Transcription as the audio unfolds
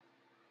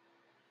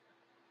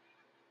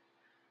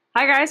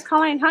Hi guys,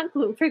 Colleen Hunt,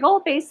 gluten-free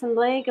gold based in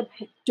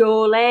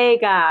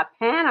Dolega,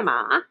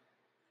 Panama,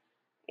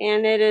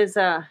 and it is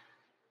a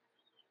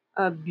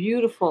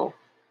beautiful,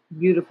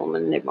 beautiful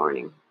Monday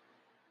morning.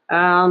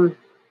 I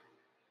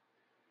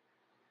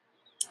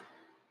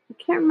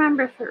can't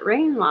remember if it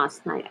rained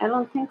last night. I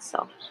don't think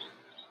so.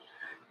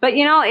 But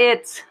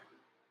it's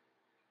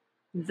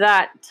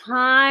that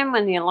time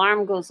when the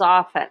alarm goes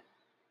off at,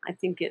 I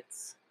think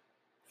it's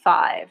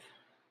 5.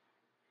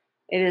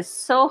 It is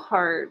so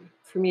hard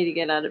for me to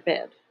get out of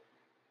bed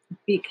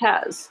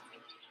because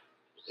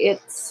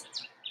it's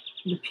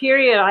the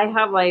period I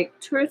have like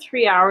 2 or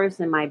 3 hours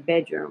in my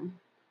bedroom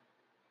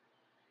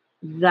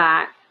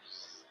that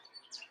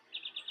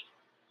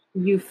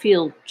you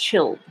feel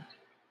chilled.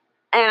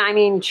 And I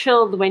mean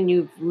chilled when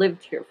you've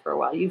lived here for a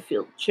while. You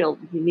feel chilled.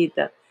 You need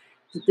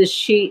the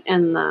sheet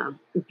and the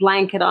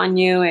blanket on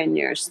you, and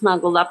you're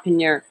snuggled up in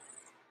your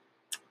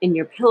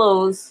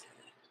pillows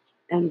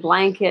and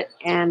blanket,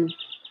 and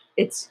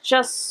it's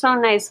just so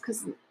nice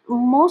because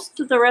most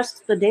of the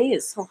rest of the day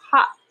is so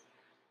hot.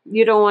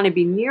 You don't want to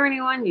be near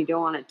anyone. You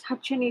don't want to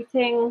touch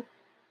anything.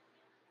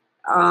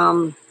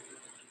 Um,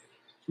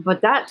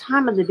 but that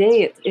time of the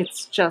day,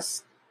 it's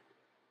just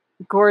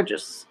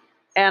gorgeous.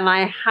 And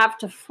I have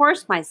to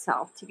force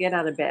myself to get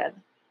out of bed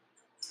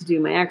to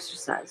do my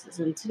exercises.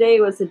 And today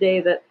was the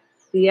day that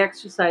the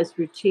exercise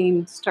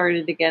routine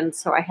started again,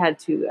 so I had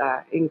to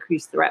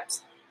increase the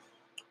reps.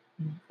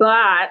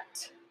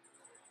 But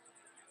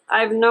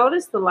I've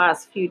noticed the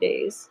last few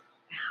days,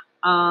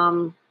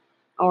 or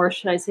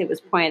should I say it was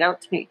pointed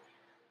out to me,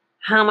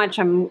 how much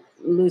I'm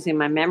losing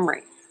my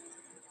memory.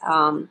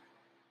 Um,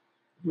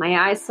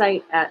 my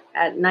eyesight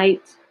at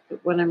night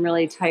when I'm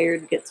really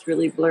tired gets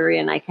really blurry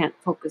and I can't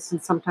focus.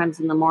 And sometimes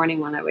in the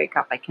morning when I wake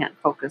up, I can't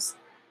focus.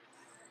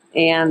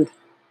 And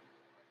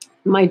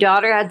my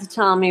daughter had to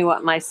tell me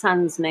what my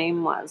son's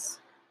name was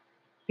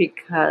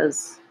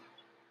because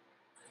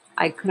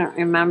I couldn't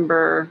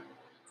remember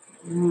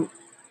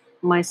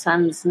my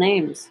son's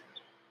names.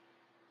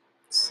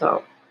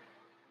 So,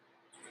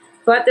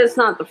 but it's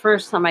not the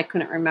first time I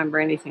couldn't remember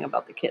anything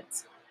about the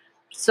kids.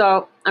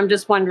 So I'm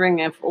just wondering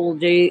if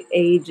old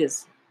age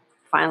is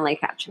finally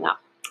catching up.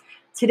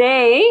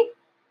 Today,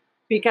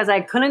 because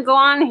I couldn't go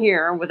on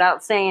here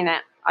without saying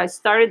it, I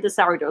started the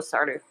sourdough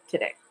starter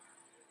today.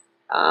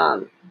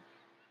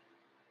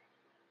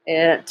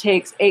 It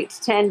takes 8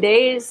 to 10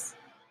 days.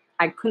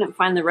 I couldn't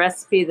find the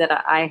recipe that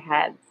I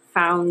had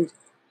found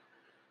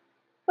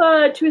 2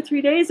 or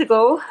 3 days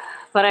ago,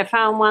 but I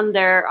found one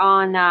there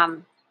on uh,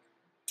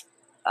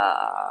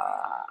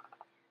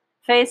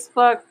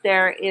 Facebook.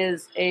 There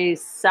is a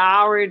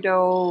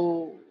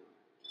sourdough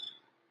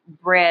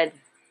bread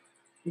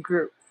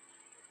group.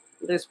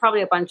 There's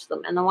probably a bunch of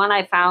them, and the one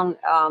I found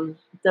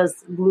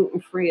does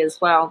gluten-free as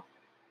well.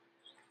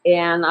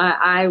 And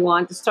I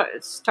want to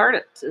start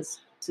it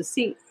to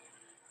see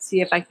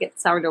if I can get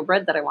sourdough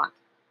bread that I want.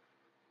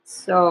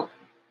 So,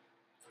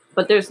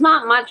 but there's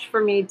not much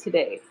for me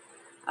today.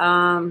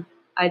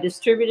 I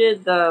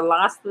distributed the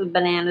last of the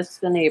bananas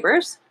to the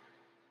neighbors.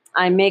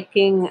 I'm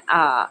making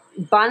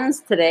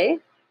buns today,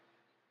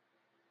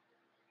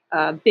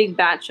 a big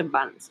batch of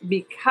buns,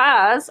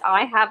 because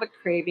I have a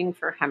craving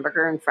for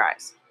hamburger and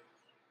fries.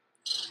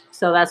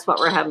 So that's what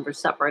we're having for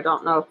supper. I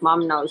don't know if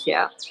Mom knows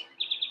yet.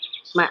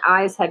 My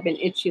eyes have been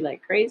itchy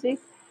like crazy.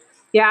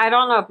 Yeah, I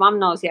don't know if Mom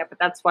knows yet, but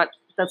that's what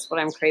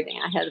I'm craving.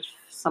 I had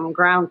some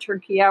ground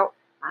turkey out.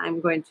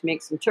 I'm going to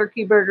make some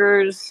turkey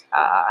burgers,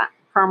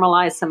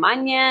 caramelize some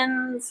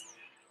onions,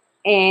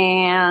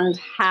 and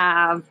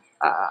have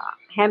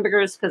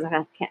hamburgers because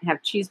I can't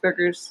have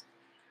cheeseburgers,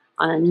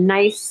 on a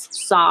nice,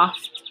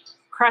 soft,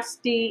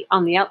 crusty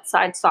on the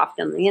outside, soft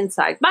on the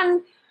inside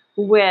bun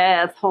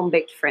with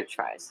home-baked French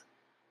fries.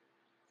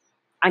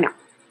 I know.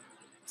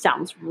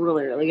 Sounds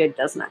really, really good,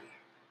 doesn't it?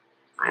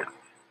 I know.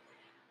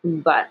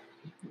 But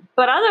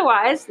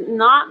otherwise,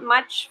 not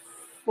much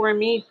for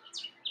me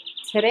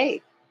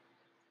today.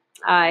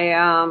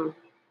 I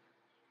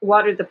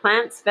watered the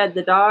plants, fed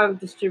the dog,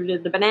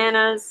 distributed the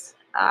bananas.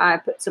 I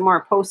put some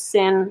more posts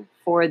in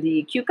for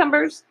the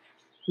cucumbers.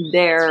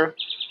 They're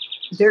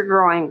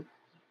growing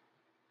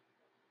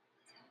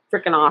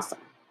freaking awesome.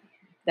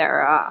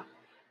 They're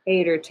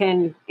 8 or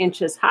 10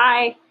 inches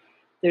high.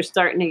 They're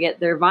starting to get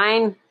their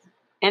vine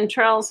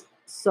entrails.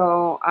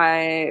 So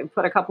I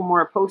put a couple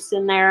more posts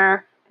in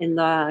there in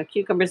the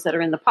cucumbers that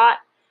are in the pot.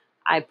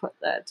 I put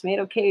the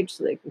tomato cage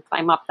so they can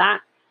climb up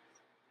that.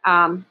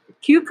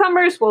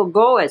 Cucumbers will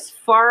go as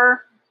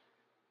far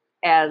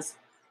as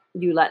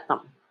you let them,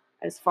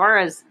 as far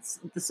as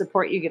the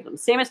support you give them.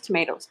 Same as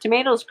tomatoes.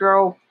 Tomatoes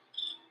grow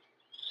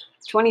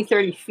 20,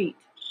 30 feet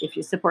if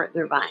you support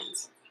their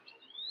vines.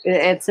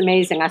 It's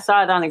amazing. I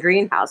saw it on a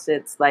greenhouse.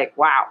 It's like,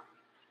 wow.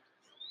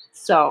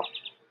 So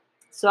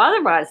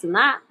otherwise than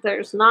that,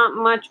 there's not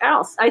much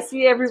else. I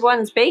see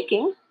everyone's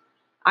baking.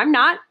 I'm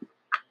not.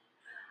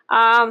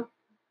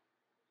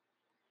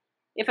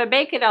 If I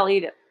bake it, I'll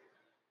eat it.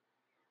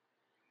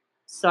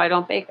 So I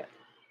don't bake it.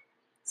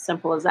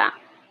 Simple as that.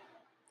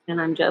 And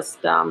I'm just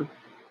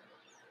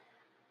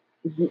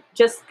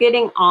just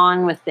getting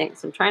on with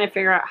things. I'm trying to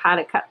figure out how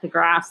to cut the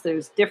grass.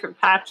 There's different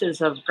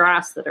patches of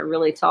grass that are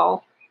really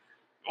tall.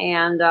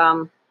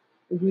 And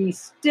we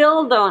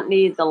still don't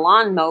need the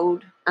lawn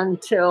mowed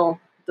until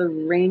the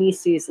rainy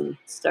season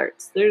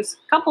starts. There's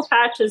a couple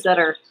patches that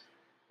are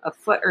a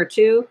foot or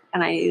two,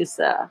 and I use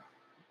the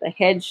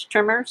hedge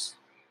trimmers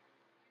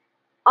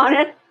on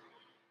it.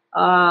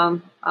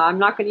 I'm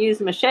not going to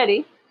use a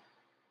machete,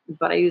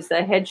 but I use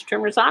the hedge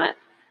trimmers on it.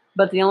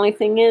 But the only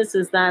thing is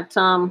that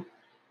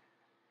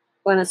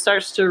when it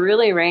starts to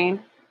really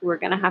rain, we're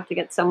going to have to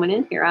get someone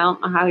in here. I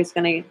don't know how he's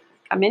going to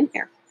come in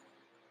here.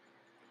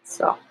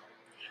 So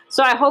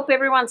I hope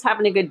everyone's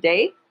having a good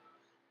day.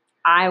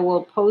 I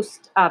will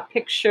post a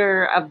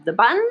picture of the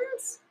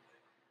buns.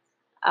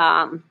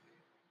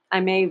 I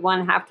made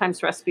one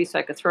half-times recipe so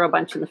I could throw a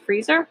bunch in the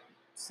freezer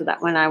so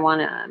that when I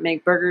want to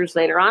make burgers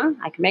later on,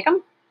 I can make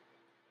them.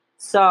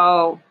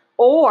 So,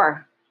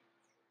 or,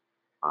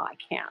 I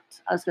can't.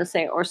 I was going to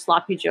say, or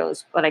sloppy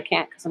joes, but I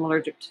can't because I'm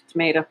allergic to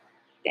tomato.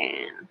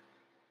 Damn.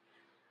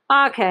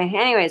 Okay,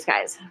 anyways,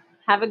 guys,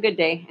 have a good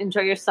day.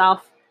 Enjoy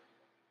yourself.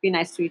 Be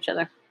nice to each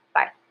other.